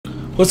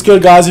What's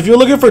good, guys? If you're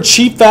looking for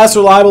cheap, fast,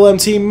 reliable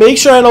MT, make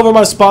sure to head over to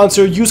my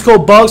sponsor. Use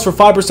code BUGS for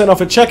 5% off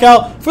at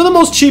checkout for the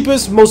most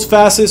cheapest, most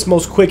fastest,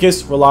 most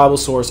quickest, reliable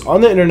source on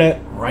the internet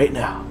right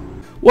now.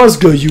 What's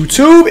good,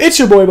 YouTube? It's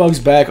your boy Bugs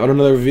back on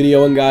another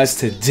video, and guys,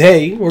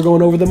 today we're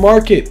going over the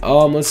market.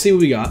 Let's see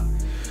what we got.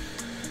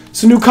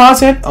 Some new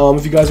content.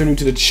 If you guys are new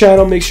to the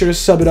channel, make sure to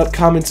sub it up,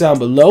 comment down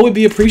below. It'd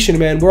be appreciated,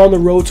 man. We're on the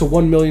road to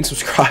 1 million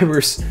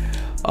subscribers.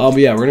 But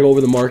yeah, we're gonna go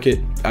over the market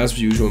as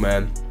usual,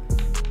 man.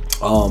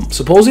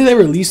 Supposedly they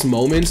released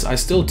moments. I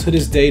still to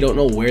this day don't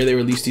know where they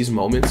released these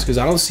moments because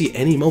I don't see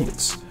any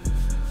moments.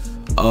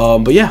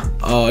 But yeah,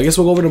 I guess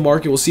we'll go over the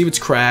market. We'll see if it's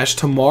crashed.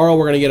 Tomorrow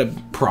we're gonna get a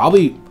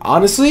probably,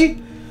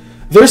 honestly,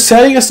 they're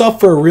setting us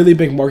up for a really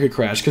big market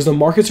crash because the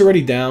market's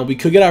already down. We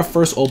could get our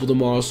first opal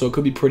tomorrow, so it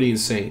could be pretty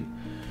insane.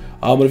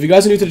 But if you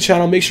guys are new to the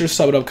channel, make sure to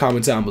sub it up,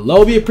 comment down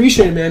below. It'd be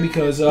appreciated, man,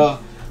 because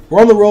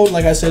we're on the road,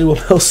 like I said,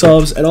 with no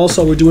subs, and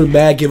also we're doing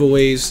mad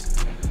giveaways.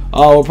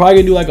 We're probably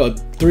gonna do like a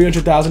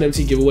 300,000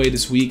 MT giveaway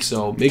this week,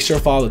 so make sure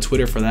to follow the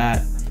Twitter for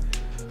that.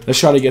 Let's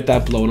try to get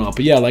that blown up.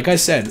 But yeah, like I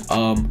said,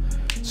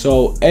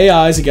 so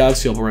AI is a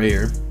Galaxy Opal right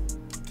here.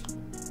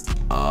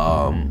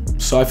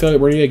 So I feel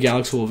like we're gonna get a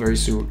Galaxy Opal very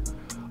soon.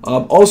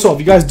 Also, if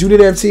you guys do need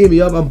MT, hit me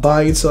up. I'm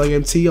buying and selling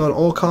MT on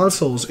all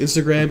consoles,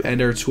 Instagram and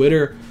their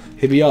Twitter.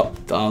 Hit me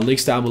up.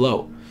 Links down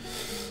below.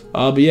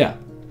 But yeah,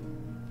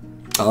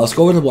 let's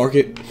go over the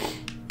market.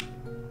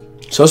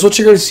 So that's what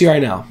you're going to see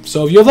right now.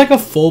 So if you have like a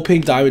full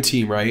pink diamond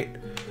team, right,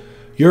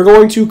 you're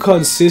going to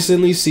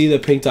consistently see the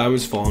pink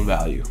diamonds fall in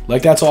value.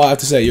 Like, that's all I have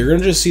to say. You're going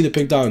to just see the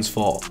pink diamonds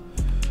fall.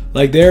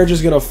 Like, they're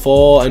just going to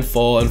fall and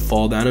fall and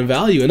fall down in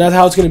value. And that's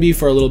how it's going to be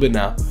for a little bit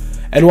now.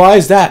 And why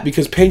is that?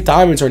 Because pink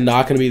diamonds are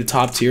not going to be the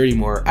top tier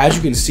anymore. As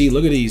you can see,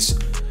 look at these.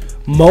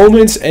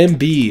 Moments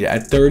Embiid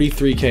at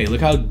 33K.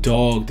 Look how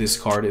dog this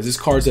card is. This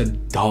card's a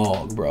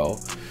dog, bro.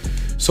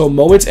 So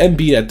Moments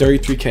Embiid at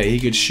 33K. He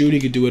could shoot. He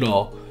could do it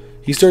all.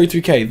 He's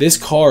 33K. This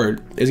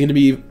card is going to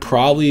be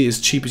probably as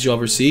cheap as you'll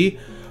ever see.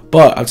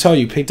 But I'm telling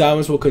you, pink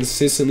diamonds will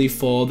consistently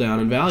fall down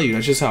in value.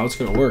 That's just how it's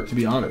going to work, to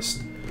be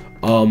honest.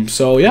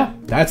 So yeah,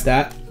 that's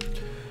that.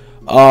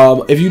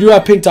 If you do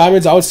have pink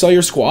diamonds, I would sell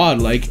your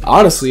squad. Like,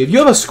 honestly, if you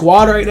have a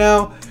squad right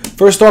now,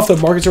 first off, the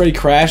market's already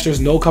crashed. There's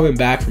no coming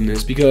back from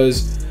this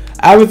because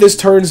Amethyst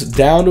turns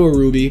down to a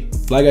ruby.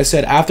 Like I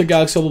said, after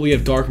Galaxy Opal, we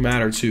have dark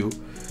matter too.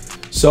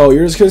 So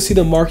you're just going to see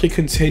the market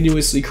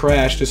continuously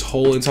crash this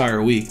whole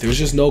entire week. There's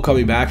just no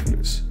coming back from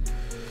this.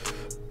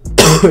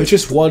 It's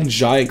just one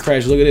giant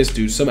crash. Look at this,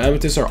 dude. Some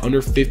amethysts are under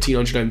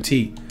 1500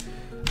 MT.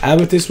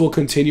 Amethyst will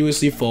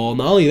continuously fall.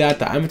 Not only that,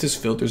 the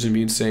amethyst filters are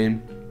be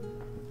insane.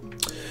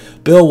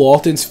 Bill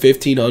Walton's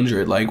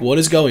 1500. Like, what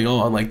is going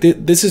on? Like,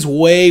 this is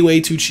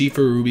way too cheap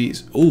for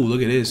rubies. Ooh,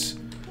 look at this.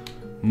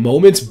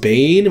 Moments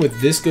Bane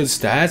with this good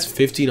stats,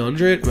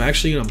 1500. I'm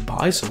actually going to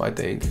buy some, I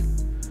think.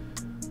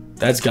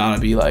 That's gotta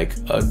be like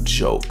a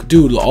joke.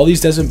 Dude, all these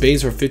Desmond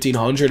Banes for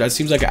 1500, that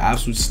seems like an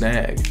absolute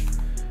snag.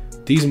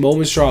 These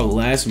moments dropped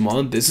last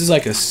month. This is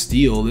like a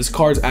steal. This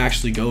card's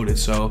actually goated,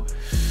 so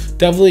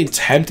definitely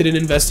tempted in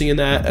investing in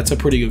that. That's a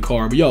pretty good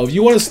card. But yo, if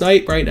you want to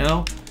snipe right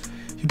now,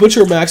 you put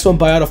your maximum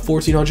buyout of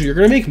 1400, you're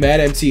gonna make mad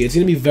MT. It's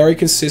gonna be very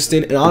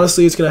consistent, and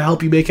honestly, it's gonna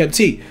help you make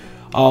MT.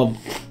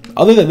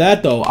 Other than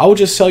that, though, I would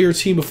just sell your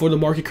team before the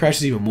market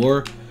crashes even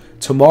more.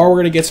 Tomorrow we're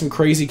going to get some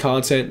crazy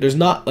content. There's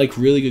not like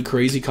really good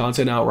crazy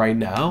content out right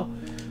now,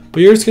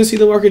 but you're just going to see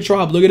the market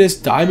drop. Look at this.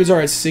 Diamonds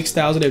are at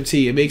 6,000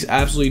 MT. It makes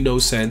absolutely no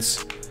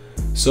sense.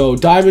 So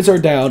diamonds are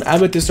down.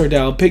 Amethysts are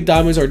down. Pink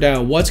diamonds are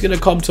down. What's going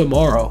to come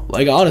tomorrow?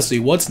 Like, honestly,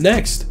 what's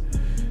next?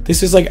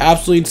 This is like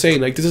absolutely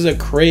insane. Like, this is a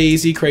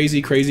crazy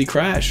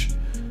crash.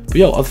 But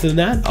yo, other than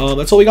that,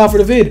 that's all we got for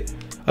the vid.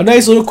 A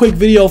nice little quick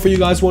video for you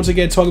guys once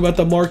again talking about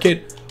the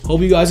market.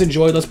 Hope you guys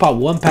enjoyed. Let's pop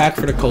one pack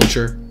for the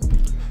culture.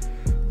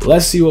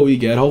 Let's see what we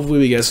get. Hopefully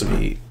we get some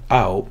heat.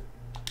 I hope.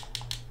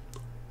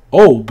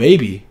 Oh,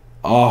 baby.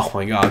 Oh,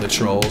 my God. The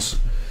trolls.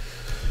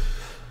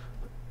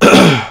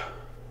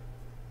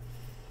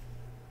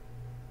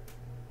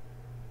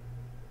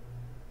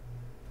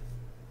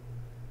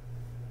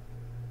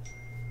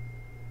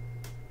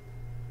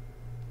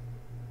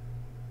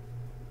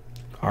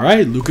 All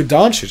right. Luka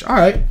Doncic. All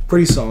right.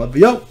 Pretty solid.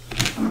 But, yo.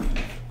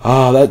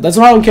 That's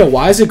why I don't care.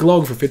 Why is it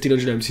glowing for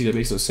 1500 MT? That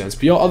makes no sense.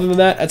 But yo, other than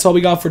that, that's all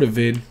we got for the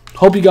vid.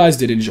 Hope you guys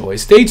did enjoy.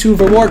 Stay tuned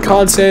for more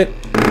content.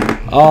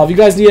 If you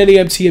guys need any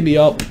MT, hit me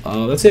up.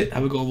 That's it.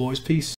 Have a good one, boys. Peace.